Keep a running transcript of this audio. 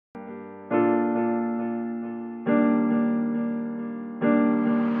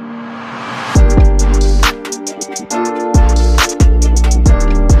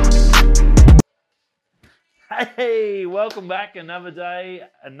Hey, welcome back. Another day,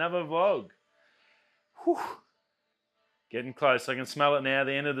 another vlog. Whew. Getting close. I can smell it now.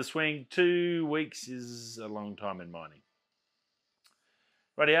 The end of the swing. 2 weeks is a long time in mining.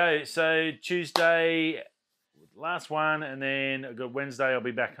 Rightio. So Tuesday, last one, and then I've got Wednesday. I'll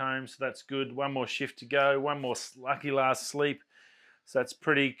be back home, so that's good. One more shift to go. One more lucky last sleep. So that's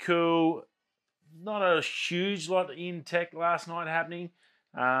pretty cool. Not a huge lot in tech last night happening.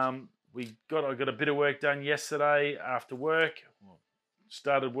 I got a bit of work done yesterday after work.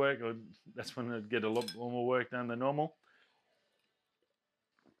 Started work. That's when I'd get a lot more work done than normal.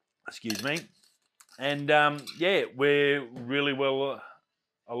 Excuse me. And yeah, we're really well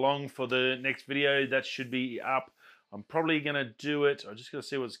along for the next video. That should be up. I'm probably going to do it. I just got to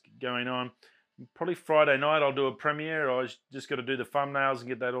see what's going on. Probably Friday night I'll do a premiere. I just got to do the thumbnails and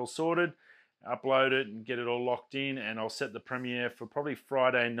get that all sorted, upload it and get it all locked in, and I'll set the premiere for probably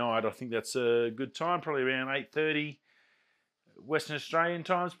Friday night. I think that's a good time, probably around 8:30 Western Australian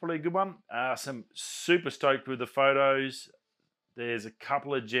time is probably a good one. Some super stoked with the photos. There's a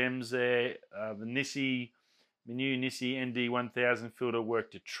couple of gems there. The new Nissi ND1000 filter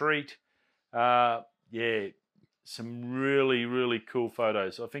worked a treat. Yeah, some really cool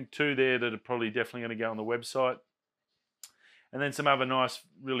photos. I think 2 there that are probably definitely going to go on the website. And then some other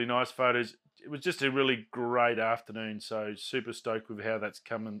really nice photos. It was just a really great afternoon, so super stoked with how that's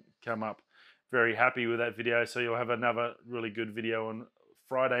come up. Very happy with that video, so you'll have another really good video on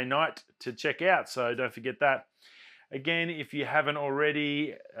Friday night to check out, so don't forget that. Again, if you haven't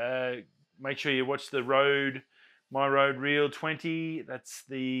already, make sure you watch My Road Reel 20. That's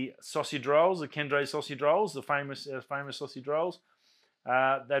the sausage rolls, the Kendre sausage rolls, the famous sausage rolls.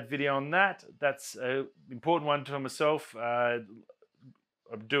 That video on that's an important one to myself.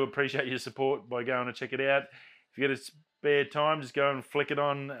 I do appreciate your support by going to check it out. If you get a spare time, just go and flick it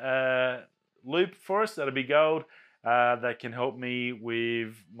on loop for us. That'll be gold. That can help me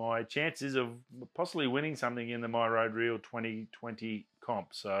with my chances of possibly winning something in the My Road Reel 2020 comp.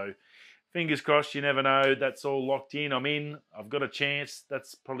 So fingers crossed, you never know. That's all locked in. I'm in. I've got a chance.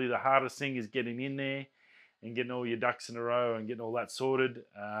 That's probably the hardest thing, is getting in there and getting all your ducks in a row and getting all that sorted.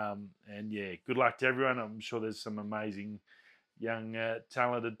 And yeah, good luck to everyone. I'm sure there's some amazing young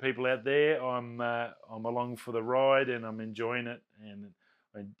talented people out there. I'm along for the ride and I'm enjoying it, and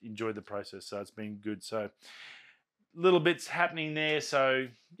I enjoyed the process, so it's been good. So little bits happening there, so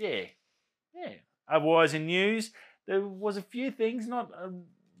yeah. Otherwise in news, there was a few things, not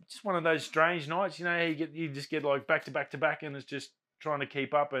just one of those strange nights, you know, you just get like back to back, and it's just trying to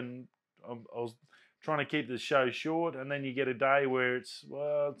keep up, and I was trying to keep the show short, and then you get a day where it's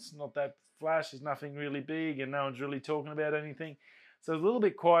not that flash, there's nothing really big, and no one's really talking about anything. So it's a little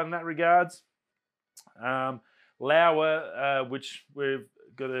bit quiet in that regards. Lauer, which we've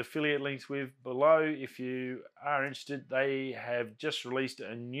got affiliate links with below, if you are interested, they have just released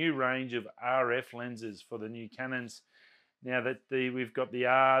a new range of RF lenses for the new Canons. Now that we've got the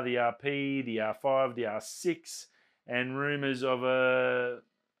R, the RP, the R5, the R6, and rumours of a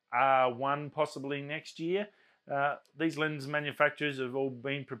R1 possibly next year. These lens manufacturers have all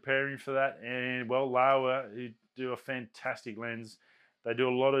been preparing for that, and well, Lauer, who do a fantastic lens, they do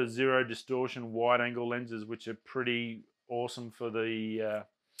a lot of zero distortion wide angle lenses, which are pretty awesome for the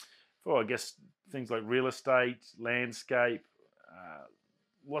for I guess things like real estate, landscape,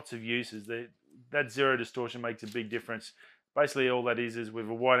 lots of uses. That zero distortion makes a big difference. Basically, all that is with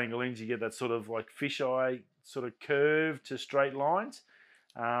a wide angle lens, you get that sort of like fisheye sort of curve to straight lines.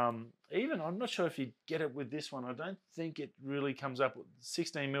 Even I'm not sure if you get it with this one. I don't think it really comes up with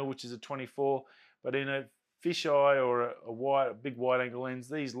 16mm, which is a 24, but in a fisheye or a big wide angle lens,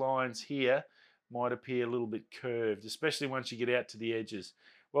 these lines here might appear a little bit curved, especially once you get out to the edges.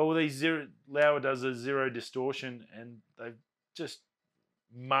 Well, with Lauer does a zero distortion, and they've just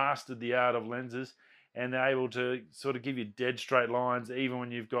mastered the art of lenses, and they're able to sort of give you dead straight lines, even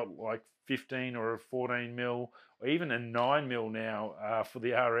when you've got like 15 or a 14mm, or even a 9mm now for the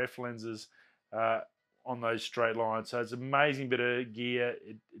RF lenses on those straight lines. So it's an amazing bit of gear.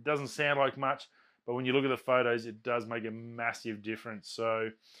 It doesn't sound like much, but when you look at the photos, it does make a massive difference. So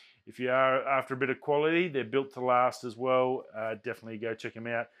if you are after a bit of quality, they're built to last as well. Definitely go check them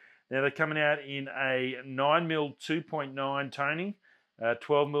out. Now they're coming out in a 9mm 2.9 Tony,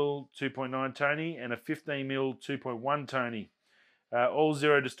 12mm 2.9 Tony, and a 15mm 2.1 Tony. All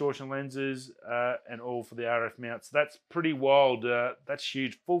zero distortion lenses, and all for the RF mount. So that's pretty wild. That's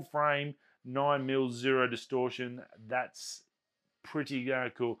huge. Full frame, 9mm zero distortion. That's pretty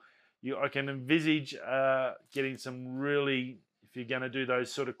cool. I can envisage getting some really, if you're going to do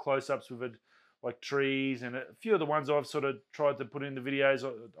those sort of close-ups with it, like trees, and a few of the ones I've sort of tried to put in the videos,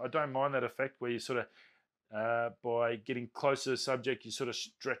 I don't mind that effect where you sort of by getting closer to the subject, you sort of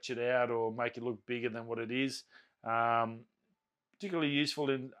stretch it out or make it look bigger than what it is. Particularly useful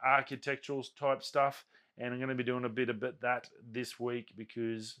in architectural type stuff, and I'm going to be doing a bit of that this week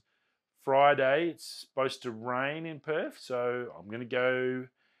because Friday it's supposed to rain in Perth, so I'm going to go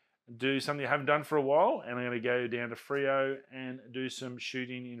do something I haven't done for a while, and I'm going to go down to Freo and do some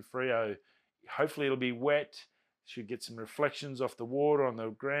shooting in Freo. Hopefully it'll be wet, should get some reflections off the water on the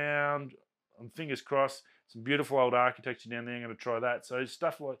ground. I'm fingers crossed. Some beautiful old architecture down there. I'm going to try that. So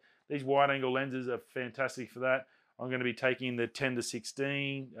stuff like these wide angle lenses are fantastic for that. I'm going to be taking the 10 to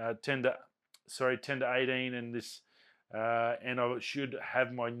 16, 10 to 18, and this, and I should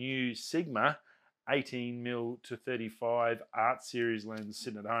have my new Sigma 18mm to 35 Art Series lens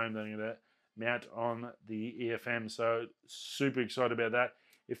sitting at home that I'm going to mount on the EFM. So super excited about that.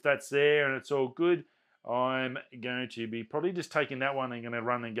 If that's there and it's all good, I'm going to be probably just taking that one and going to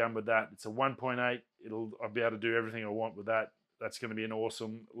run and gun with that. It's a 1.8. I'll be able to do everything I want with that. That's going to be an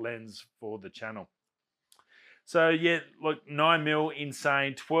awesome lens for the channel. So yeah, look, 9mm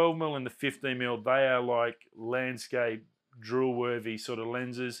insane, 12mm and the 15mm, they are like landscape drill worthy sort of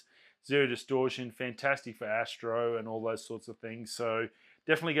lenses. Zero distortion, fantastic for astro and all those sorts of things. So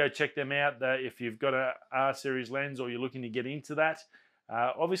definitely go check them out. If you've got a R series lens or you're looking to get into that.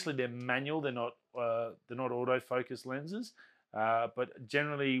 Obviously they're manual, they're not autofocus lenses, but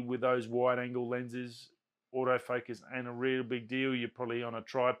generally with those wide angle lenses, autofocus ain't a real big deal. You're probably on a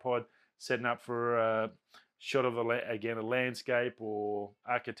tripod setting up for a shot of a landscape or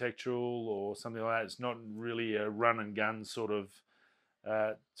architectural or something like that. It's not really a run and gun sort of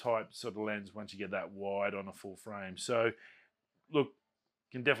type sort of lens once you get that wide on a full frame. So look,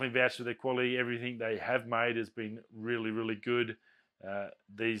 can definitely vouch for their quality. Everything they have made has been really, really good.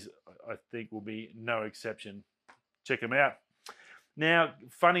 These, I think, will be no exception. Check them out. Now,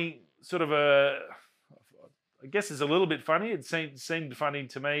 funny, sort of I guess it's a little bit funny. It seemed funny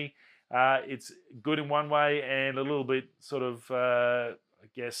to me. It's good in one way and a little bit sort of, I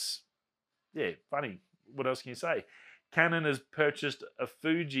guess, yeah, funny. What else can you say? Canon has purchased a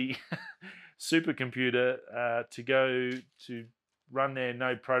Fuji supercomputer to go to run their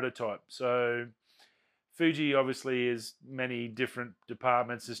node prototype. So Fuji obviously is many different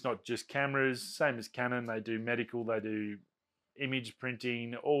departments. It's not just cameras, same as Canon. They do medical, they do image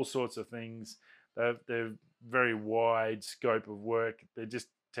printing, all sorts of things. They're very wide scope of work. They're just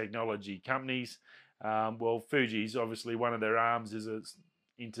technology companies. Well, Fuji's obviously one of their arms is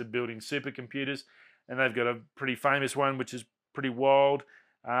into building supercomputers, and they've got a pretty famous one, which is pretty wild.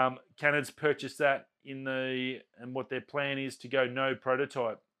 Canon's purchased that and what their plan is to go node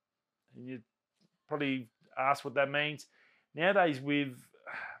prototype. And you probably ask what that means. Nowadays,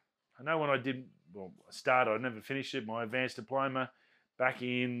 I know when I started, I never finished it, my advanced diploma back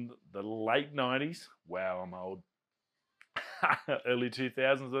in the late 90s. Wow, I'm old. Early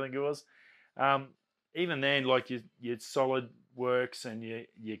 2000s, I think it was. Even then, like your SolidWorks and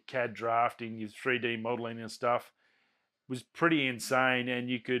your CAD drafting, your 3D modeling and stuff was pretty insane. And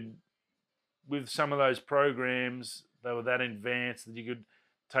you could, with some of those programs, they were that advanced that you could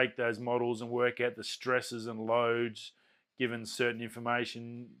take those models and work out the stresses and loads given certain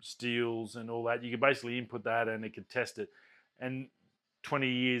information, steels and all that. You could basically input that and it could test it. And 20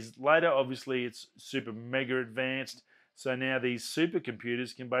 years later, obviously it's super mega advanced. So now these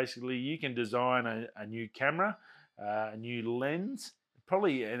supercomputers you can design a new camera, a new lens,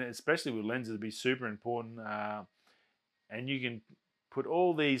 probably, and especially with lenses, it'd be super important. And you can put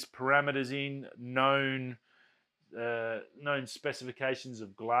all these parameters in, known specifications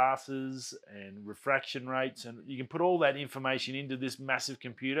of glasses and refraction rates, and you can put all that information into this massive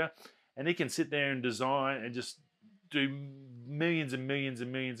computer, and it can sit there and design and just do millions and millions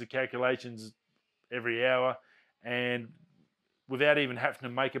and millions of calculations every hour, and without even having to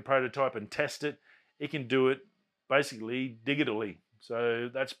make a prototype and test it, it can do it basically digitally. So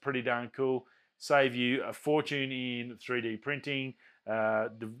that's pretty darn cool. Save you a fortune in 3D printing,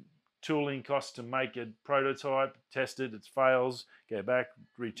 the tooling costs to make a prototype, test it, it fails, go back,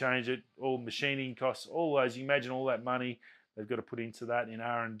 rechange it, all machining costs, all those, you imagine all that money they've got to put into that in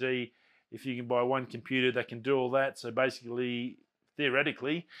R&D. If you can buy one computer that can do all that, so basically,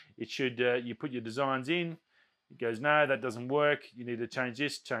 theoretically, it should, you put your designs in, it goes, no, that doesn't work, you need to change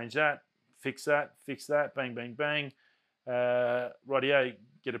this, change that, fix that, bang, bang, bang. Rightio,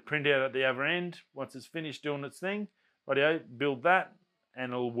 get a printout at the other end. Once it's finished doing its thing, rightio, build that,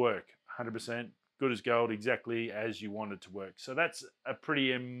 and it'll work 100%, good as gold, exactly as you want it to work. So that's a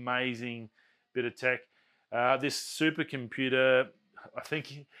pretty amazing bit of tech. This supercomputer, I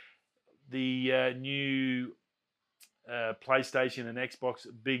think the new PlayStation and Xbox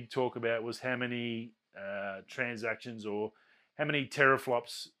big talk about was how many transactions or how many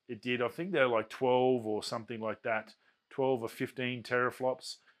teraflops it did. I think they're like 12 or something like that, 12 or 15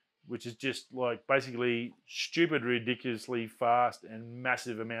 teraflops, which is just like basically stupid, ridiculously fast and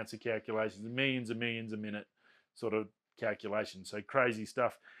massive amounts of calculations, millions and millions a minute sort of calculations. So crazy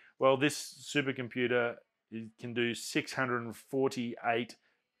stuff. Well, this supercomputer can do 648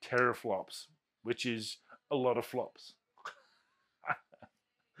 teraflops, which is a lot of flops.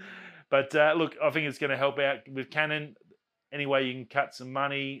 But look, I think it's going to help out with Canon. Any way you can cut some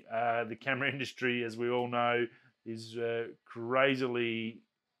money. The camera industry, as we all know, is crazily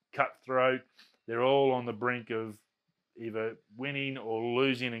cutthroat. They're all on the brink of either winning or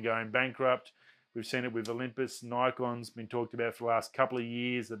losing and going bankrupt. We've seen it with Olympus. Nikon's been talked about for the last couple of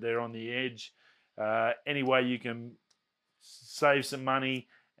years that they're on the edge. Any way you can save some money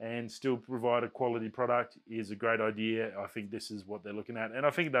and still provide a quality product is a great idea. I think this is what they're looking at, and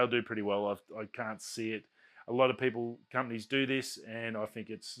I think they'll do pretty well. I can't see it. A lot of companies do this, and I think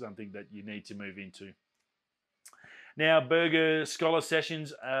it's something that you need to move into. Now, Burger Scholar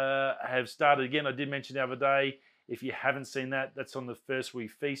Sessions have started again. I did mention the other day, if you haven't seen that, that's on the First We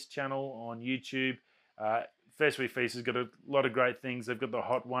Feast channel on YouTube. First We Feast has got a lot of great things. They've got the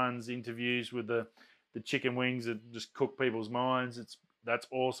hot ones, interviews with the chicken wings that just cook people's minds. That's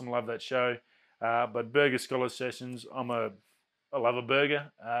awesome. Love that show. But Burger Scholar Sessions, I love a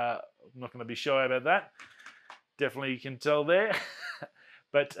burger. I'm not going to be shy about that. Definitely you can tell there.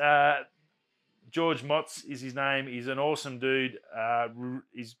 But George Motz is his name. He's an awesome dude.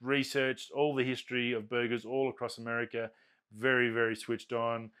 He's researched all the history of burgers all across America. Very, very switched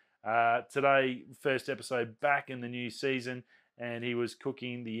on. Today, first episode back in the new season, and he was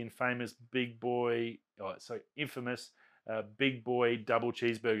cooking the infamous Big Boy double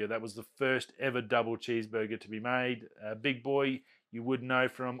cheeseburger. That was the first ever double cheeseburger to be made. Big Boy, you would know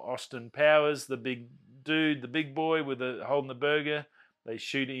from Austin Powers, the big dude, the big boy with holding the burger. They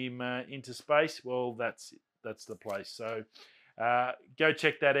shoot him into space. Well, that's the place. So go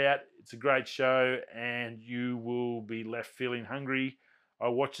check that out. It's a great show, and you will be left feeling hungry. I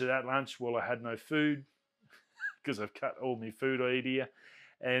watched it at lunch while I had no food because I've cut all my food I eat here.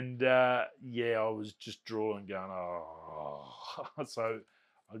 And I was just drooling, going, oh. So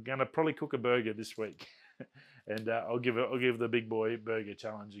I'm gonna probably cook a burger this week, and I'll give the Big Boy Burger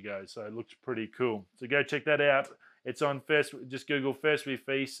Challenge a go. So it looks pretty cool. So go check that out. It's on just Google First We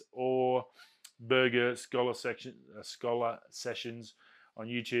Feast or Burger Scholar Sessions on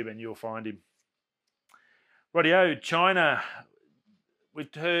YouTube, and you'll find him. Rightio, China.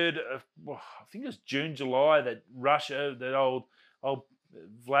 We've heard, I think it was June, July, that Russia, that old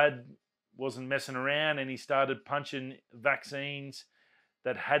Vlad wasn't messing around, and he started punching vaccines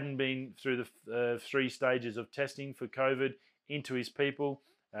that hadn't been through the 3 stages of testing for COVID into his people.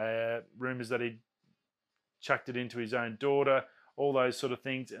 Rumours that he'd chucked it into his own daughter, all those sort of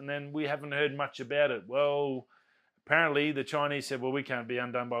things. And then we haven't heard much about it. Well, apparently the Chinese said, well, we can't be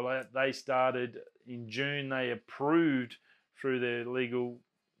undone by that. They started in June. They approved through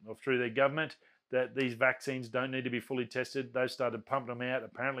their government that these vaccines don't need to be fully tested. They've started pumping them out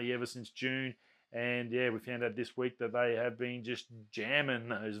apparently ever since June. And we found out this week that they have been just jamming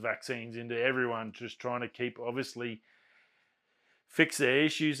those vaccines into everyone, just trying to keep, obviously, fix their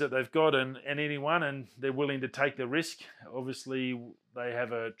issues that they've got and anyone, and they're willing to take the risk. Obviously, they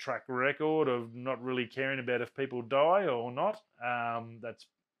have a track record of not really caring about if people die or not. That's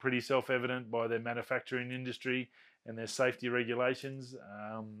pretty self-evident by their manufacturing industry and their safety regulations.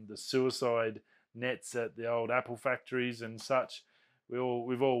 The suicide nets at the old Apple factories and such.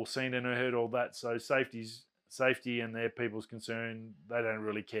 We've all seen and heard all that. So safety and their people's concern, they don't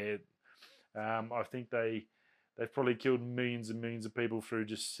really care. I think they've probably killed millions and millions of people through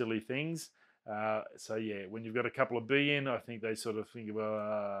just silly things. When you've got a couple of billion, I think they sort of think,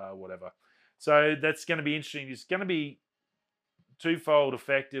 well, whatever. So that's going to be interesting. It's going to be twofold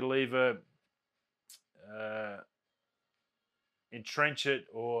effect. It'll either entrench it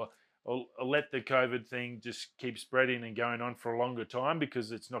or let the COVID thing just keep spreading and going on for a longer time,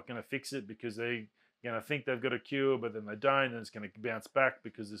 because it's not going to fix it, because they're going to think they've got a cure, but then they don't, and it's going to bounce back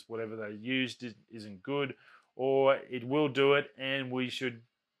because this whatever they used isn't good, or it will do it, and we should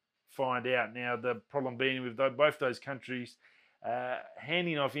find out. Now, the problem being with both those countries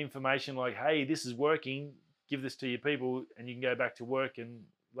handing off information like, hey, this is working, give this to your people, and you can go back to work and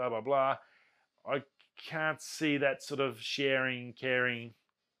blah, blah, blah. I can't see that sort of sharing, caring,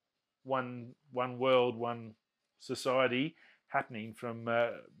 one world, one society happening from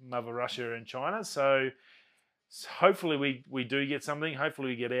Mother Russia and China. So hopefully we do get something. Hopefully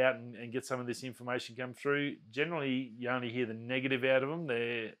we get out and get some of this information come through. Generally, you only hear the negative out of them.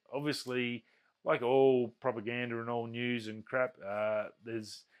 They're obviously like all propaganda and all news and crap,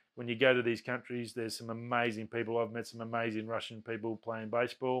 when you go to these countries, there's some amazing people. I've met some amazing Russian people playing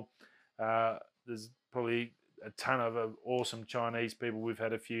baseball. There's probably a ton of awesome Chinese people. We've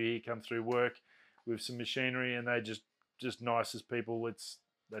had a few here come through work with some machinery, and they're just nicest people. It's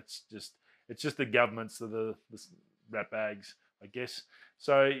just the governments that are the rat bags, I guess.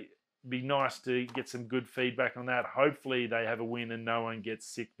 So it'd be nice to get some good feedback on that. Hopefully they have a win and no one gets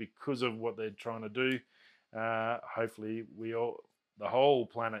sick because of what they're trying to do. Hopefully the whole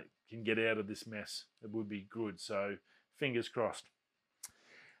planet can get out of this mess. It would be good. So fingers crossed.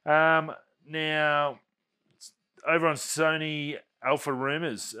 Now, over on Sony Alpha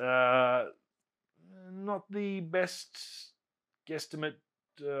Rumors, not the best guesstimate,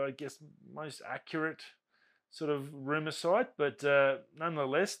 I guess most accurate sort of rumor site, but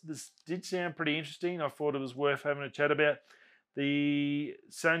nonetheless, this did sound pretty interesting. I thought it was worth having a chat about. The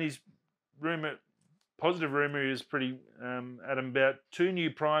Sony's positive rumor is pretty, Adam, about 2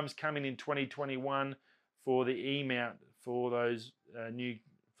 new primes coming in 2021 for the E-mount for those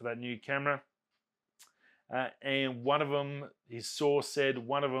that new camera. And one of them, his source said,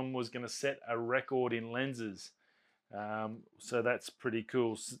 one of them was going to set a record in lenses. So that's pretty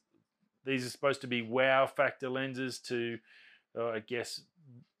cool. These are supposed to be wow factor lenses to, I guess,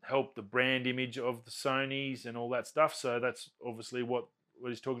 help the brand image of the Sonys and all that stuff. So that's obviously what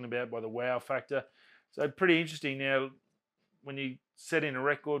he's talking about by the wow factor. So pretty interesting. Now, when you set in a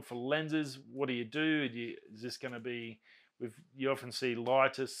record for lenses, what do you do? Is this going to be you often see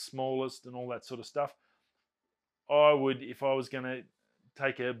lightest, smallest, and all that sort of stuff. I would, if I was going to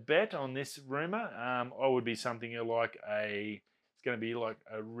take a bet on this rumor, I would be something like it's going to be like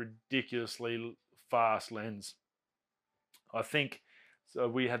a ridiculously fast lens. I think, so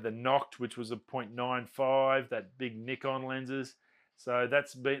we had the Noct, which was a 0.95, that big Nikon lenses. So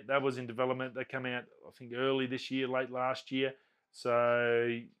that was in development. They came out, I think, early this year, late last year.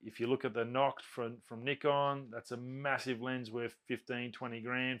 So if you look at the Noct from Nikon, that's a massive lens worth 15, 20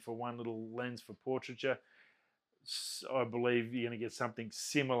 grand for one little lens for portraiture. I believe you're going to get something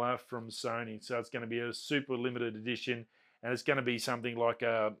similar from Sony. So it's going to be a super limited edition, and it's going to be something like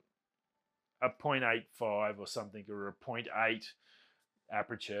a 0.85 or something, or a 0.8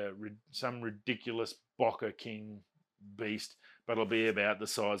 aperture, some ridiculous Bokeh King beast, but it'll be about the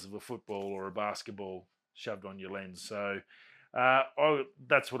size of a football or a basketball shoved on your lens. So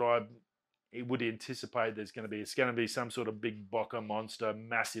that's what I would anticipate there's going to be. It's going to be some sort of big Bokeh monster,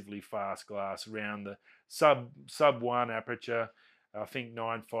 massively fast glass around the sub 1 aperture. I think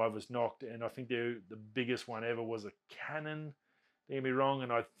 9.5 was Noct, and I think the biggest one ever was a Canon. Don't get me wrong,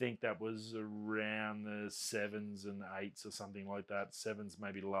 and I think that was around the 7s and 8s or something like that. 7s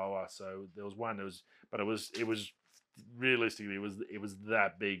maybe lower. So there was one. It was realistically it was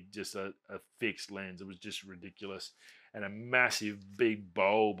that big, just a fixed lens. It was just ridiculous. And a massive big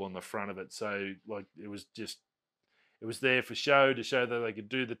bulb on the front of it. So like it was there for show, to show that they could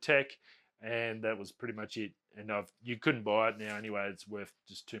do the tech, and that was pretty much it. And you couldn't buy it now anyway. It's worth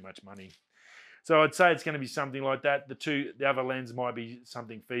just too much money. So I'd say it's going to be something like that. The other lens might be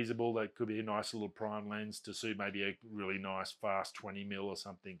something feasible. That could be a nice little prime lens to suit maybe a really nice fast 20mm or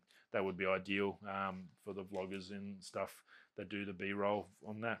something. That would be ideal for the vloggers and stuff that do the B-roll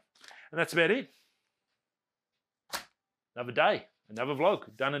on that. And that's about it. Another day, another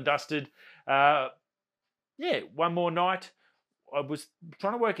vlog, done and dusted. Yeah, one more night. I was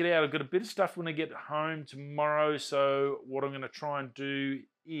trying to work it out. I've got a bit of stuff when I get home tomorrow. So what I'm going to try and do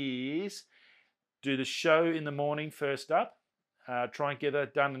is do the show in the morning first up. Try and get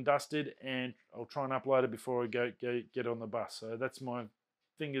that done and dusted, and I'll try and upload it before I get on the bus. So that's my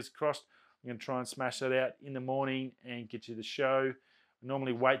fingers crossed. I'm going to try and smash that out in the morning and get you the show. I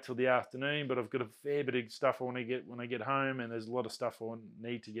normally wait till the afternoon, but I've got a fair bit of stuff I want to get when I get home, and there's a lot of stuff I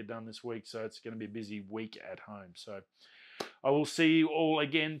need to get done this week, so it's going to be a busy week at home. So I will see you all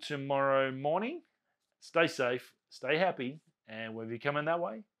again tomorrow morning. Stay safe, stay happy, and whether you're coming that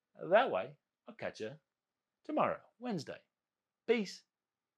way, I'll catch you tomorrow, Wednesday. Peace.